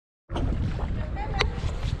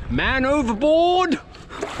Man overboard!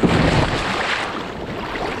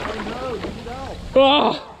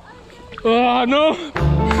 Oh! Oh no!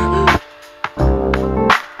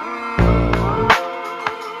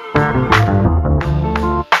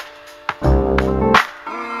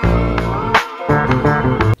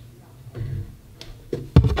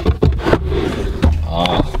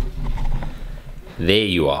 There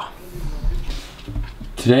you are.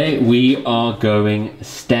 Today we are going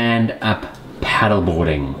stand-up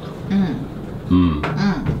paddleboarding.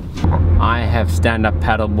 I have stand-up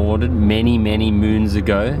paddleboarded many moons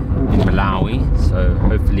ago in Malawi, so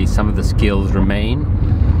hopefully some of the skills remain.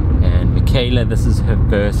 And Michaela, this is her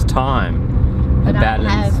first time. But I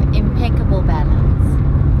have impeccable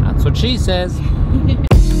balance. That's what she says.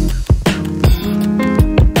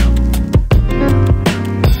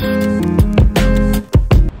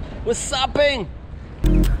 We're supping!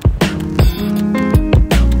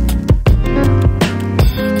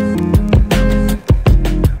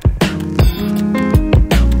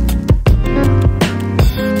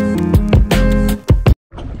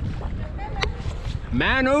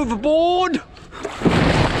 Man overboard!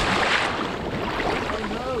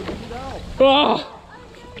 Oh!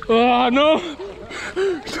 Oh no!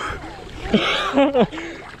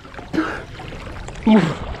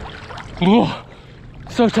 Oh,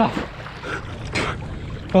 so tough.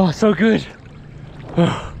 Oh, so good.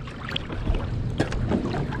 Oh.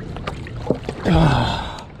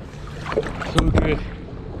 Oh, so good.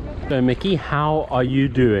 So Mickey, how are you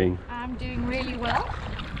doing? I'm doing really well.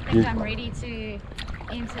 I think I'm ready to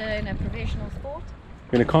enter in a professional sport.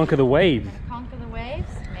 You're gonna conquer the waves. I'm gonna conquer the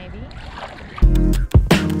waves, maybe.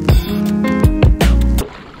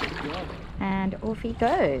 And off he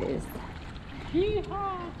goes.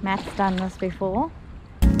 Yeehaw. Matt's done this before.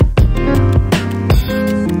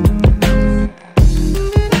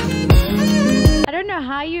 I don't know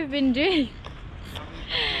how you've been doing.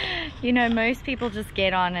 You know, most people just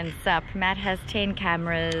get on and sup. Matt has 10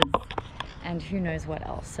 cameras and who knows what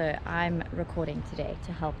else. So I'm recording today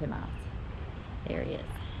to help him out. There he is.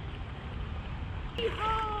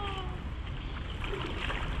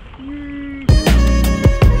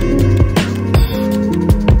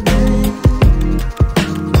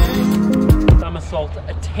 Somersault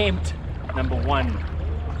attempt number 1.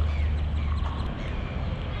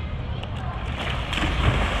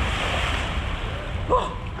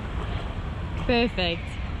 Perfect.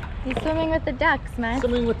 He's swimming with the ducks, man.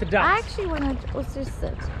 Swimming with the ducks. I actually want to also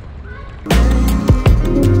sit.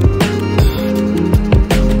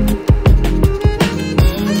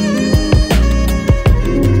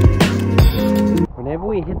 Whenever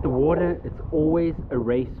we hit the water, it's always a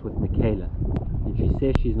race with Michaela. And she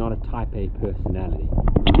says she's not a type A personality.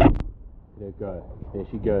 There go. There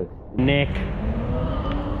she goes. Neck.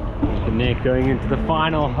 The neck going into the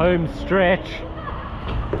final home stretch.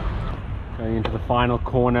 Going into the final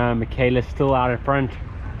corner. Michaela's still out in front.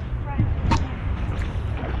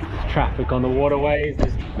 Traffic on the waterways.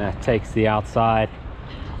 Matt takes the outside.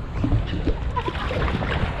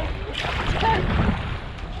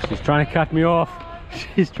 She's trying to cut me off.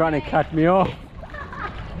 She's trying to cut me off.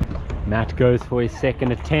 Matt goes for his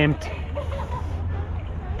second attempt.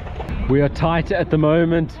 We are tight at the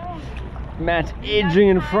moment. Matt edging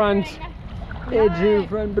in front. Edging in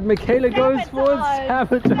front, but Michaela goes for it.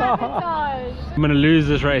 Sabotage. I'm gonna lose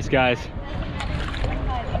this race, guys.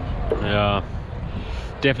 Yeah.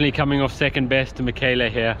 Definitely coming off second best to Michaela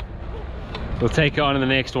here. We'll take her on in the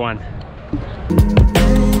next one.